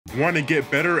Want to get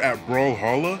better at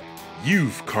Brawlhalla?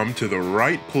 You've come to the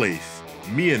right place.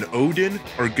 Me and Odin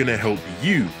are gonna help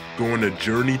you go on a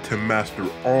journey to master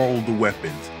all the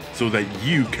weapons so that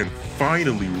you can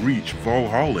finally reach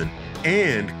Valhalla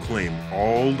and claim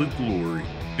all the glory.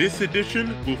 This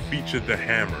edition will feature the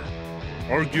hammer,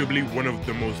 arguably one of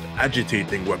the most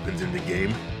agitating weapons in the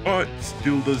game, but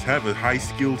still does have a high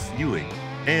skill ceiling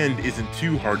and isn't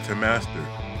too hard to master.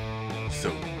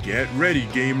 So get ready,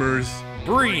 gamers.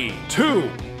 3, 2,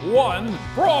 1,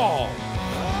 brawl!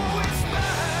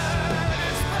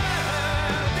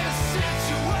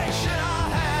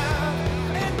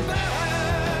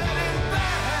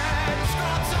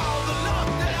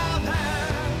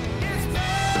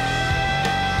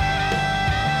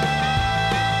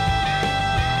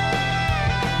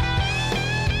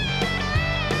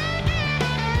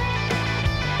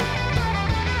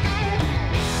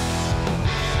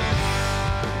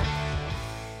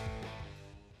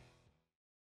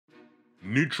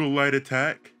 Neutral light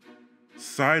attack,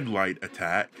 side light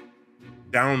attack,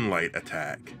 down light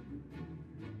attack,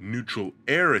 neutral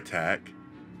air attack,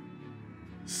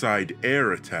 side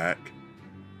air attack,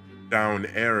 down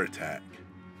air attack,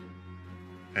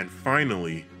 and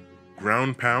finally,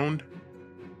 ground pound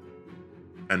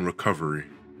and recovery.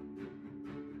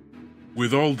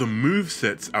 With all the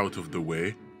movesets out of the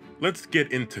way, let's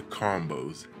get into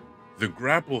combos. The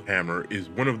grapple hammer is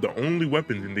one of the only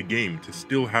weapons in the game to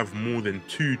still have more than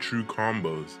 2 true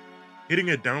combos.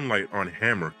 Hitting a downlight on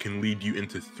hammer can lead you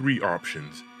into 3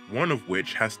 options, one of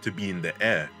which has to be in the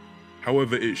air.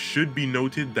 However, it should be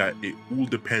noted that it all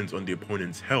depends on the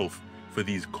opponent's health for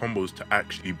these combos to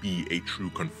actually be a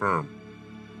true confirm.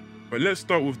 But let's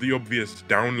start with the obvious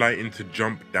downlight into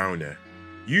jump down air.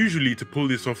 Usually to pull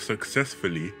this off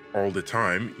successfully all the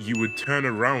time, you would turn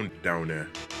around down air.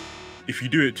 If you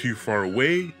do it too far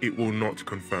away, it will not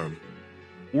confirm,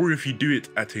 or if you do it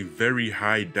at a very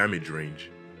high damage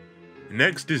range.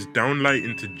 Next is downlight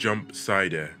into jump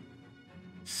side air.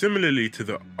 Similarly to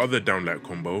the other downlight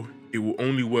combo, it will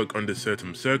only work under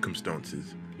certain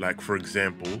circumstances, like for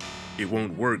example, it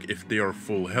won't work if they are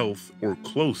full health or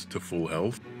close to full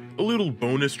health. A little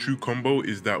bonus true combo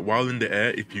is that while in the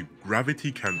air, if you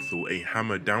gravity cancel a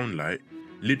hammer downlight,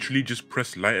 literally just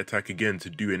press light attack again to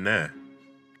do an air.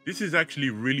 This is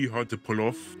actually really hard to pull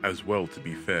off as well, to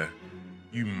be fair.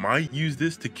 You might use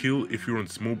this to kill if you're on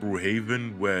small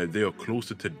Brawlhalla where they are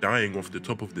closer to dying off the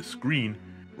top of the screen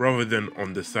rather than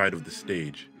on the side of the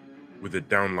stage, with a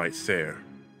downlight Sayer.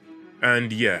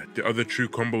 And yeah, the other true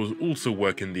combos also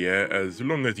work in the air as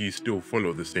long as you still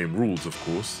follow the same rules, of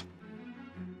course.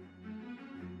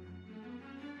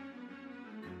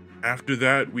 After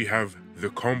that, we have the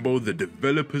combo the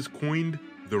developers coined,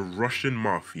 the Russian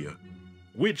Mafia,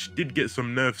 which did get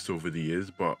some nerfs over the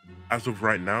years, but as of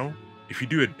right now, if you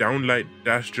do a downlight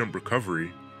dash jump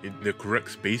recovery in the correct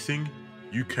spacing,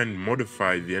 you can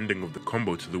modify the ending of the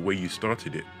combo to the way you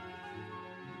started it.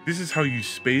 This is how you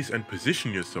space and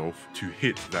position yourself to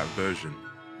hit that version.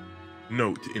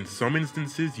 Note, in some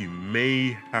instances you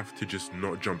may have to just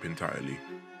not jump entirely.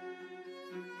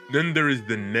 Then there is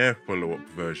the Nair follow-up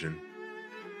version,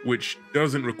 which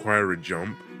doesn't require a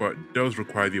jump, but does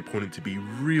require the opponent to be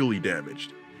really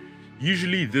damaged.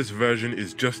 Usually this version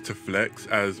is just to flex,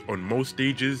 as on most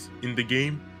stages in the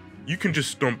game, you can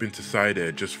just stomp into side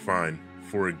air just fine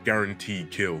for a guaranteed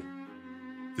kill.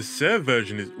 The Sair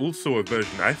version is also a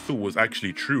version I thought was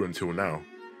actually true until now,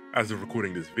 as of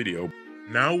recording this video.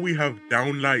 Now we have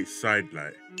downlight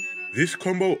sidelight. This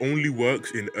combo only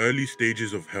works in early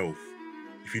stages of health.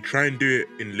 If you try and do it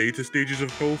in later stages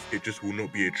of health, it just will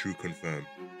not be a true confirm.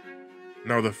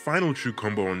 Now the final true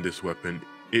combo on this weapon,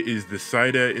 it is the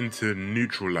side air into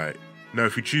neutral light. Now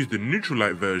if you choose the neutral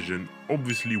light version,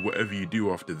 obviously whatever you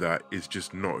do after that is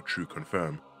just not a true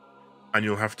confirm, and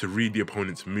you'll have to read the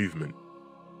opponent's movement.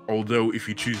 Although if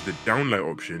you choose the downlight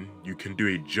option, you can do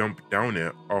a jump down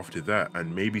air after that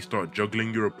and maybe start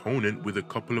juggling your opponent with a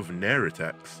couple of nair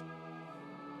attacks.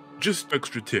 Just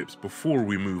extra tips before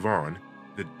we move on.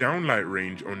 The downlight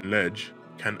range on ledge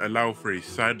can allow for a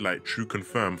sidelight true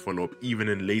confirm follow-up even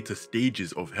in later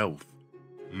stages of health.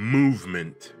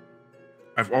 Movement.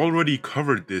 I've already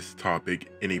covered this topic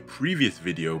in a previous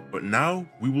video, but now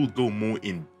we will go more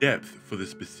in depth for the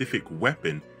specific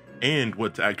weapon and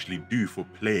what to actually do for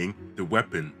playing the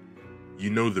weapon. You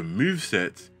know the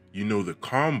movesets, you know the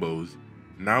combos.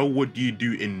 Now what do you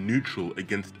do in neutral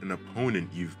against an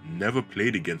opponent you've never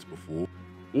played against before,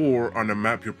 or on a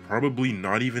map you're probably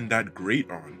not even that great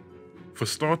on? For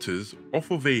starters,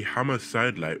 off of a hammer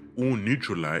sidelight or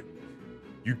neutral light,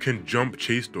 you can jump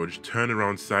chase dodge, turn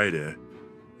around side air.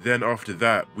 Then after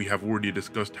that, we have already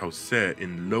discussed how Ser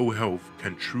in low health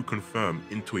can true confirm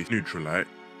into a neutralite,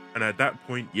 and at that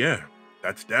point, yeah,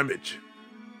 that's damage.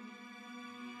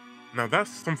 Now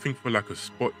that's something for like a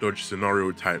spot dodge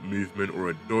scenario type movement or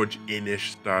a dodge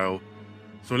in-ish style.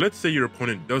 So let's say your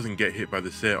opponent doesn't get hit by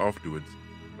the Ser afterwards.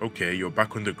 Okay, you're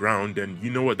back on the ground and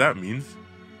you know what that means.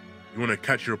 You want to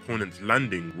catch your opponent's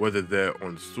landing, whether they're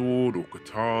on sword or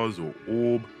katars or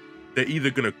orb. They're either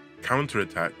going to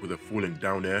counter-attack with a falling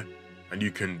down air, and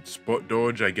you can spot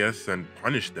dodge, I guess, and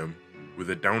punish them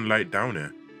with a downlight down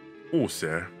air, or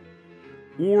Ser.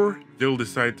 Or they'll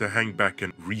decide to hang back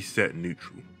and reset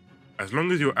neutral. As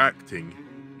long as you're acting,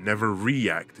 never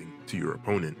reacting to your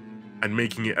opponent, and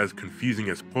making it as confusing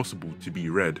as possible to be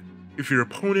read. If your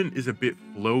opponent is a bit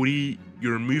floaty,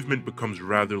 your movement becomes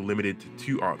rather limited to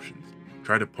two options.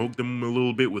 Try to poke them a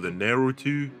little bit with a nair or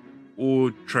two,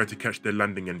 or try to catch their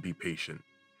landing and be patient.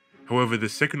 However, the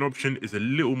second option is a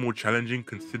little more challenging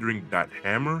considering that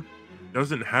hammer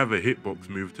doesn't have a hitbox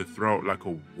move to throw out like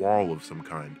a wall of some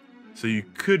kind, so you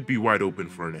could be wide open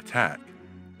for an attack.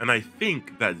 And I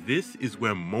think that this is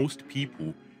where most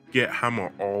people get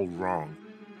hammer all wrong,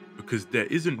 because there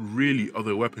isn't really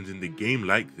other weapons in the game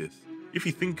like this. If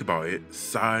you think about it,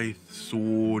 scythe,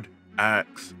 sword,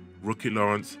 axe, rocket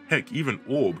lance, heck even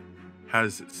orb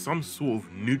has some sort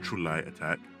of neutral light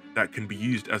attack that can be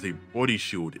used as a body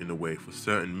shield in a way for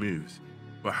certain moves.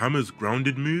 But hammer's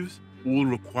grounded moves all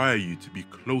require you to be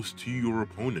close to your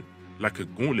opponent, like a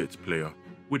gauntlets player,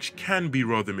 which can be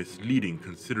rather misleading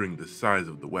considering the size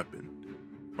of the weapon.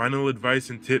 Final advice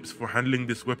and tips for handling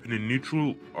this weapon in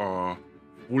neutral are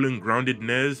falling grounded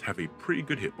nairs have a pretty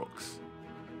good hitbox.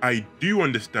 I do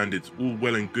understand it's all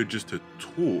well and good just to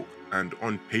talk, and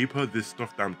on paper this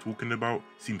stuff that I'm talking about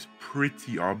seems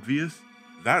pretty obvious.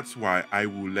 That's why I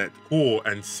will let Core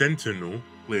and Sentinel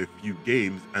play a few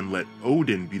games and let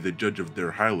Odin be the judge of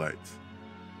their highlights.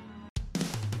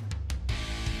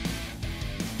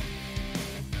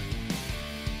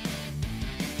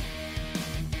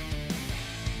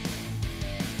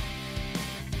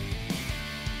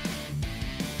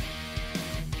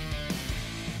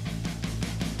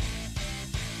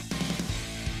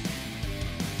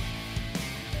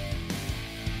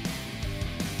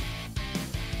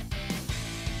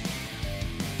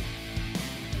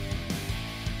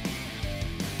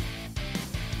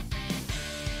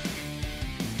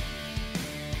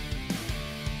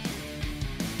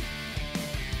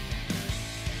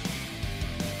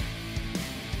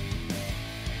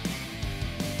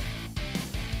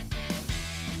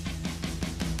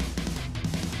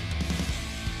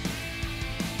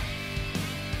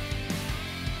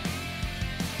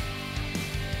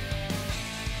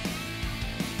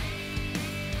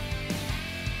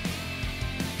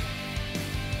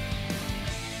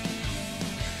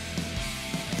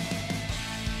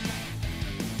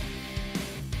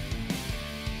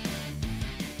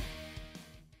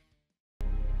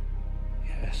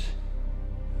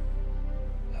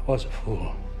 I was a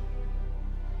fool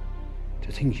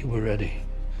to think you were ready.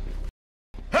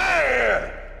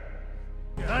 Hey!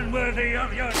 You're unworthy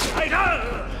of your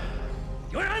title!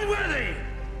 You're unworthy!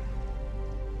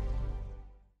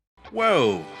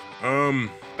 Well,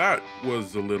 that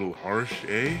was a little harsh,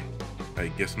 eh? I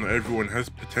guess not everyone has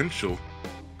potential.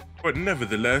 But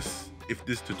nevertheless, if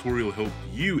this tutorial helped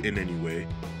you in any way,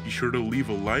 be sure to leave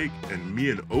a like and me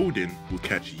and Odin will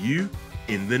catch you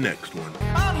in the next one.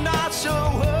 I'm not sure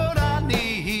what I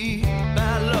need.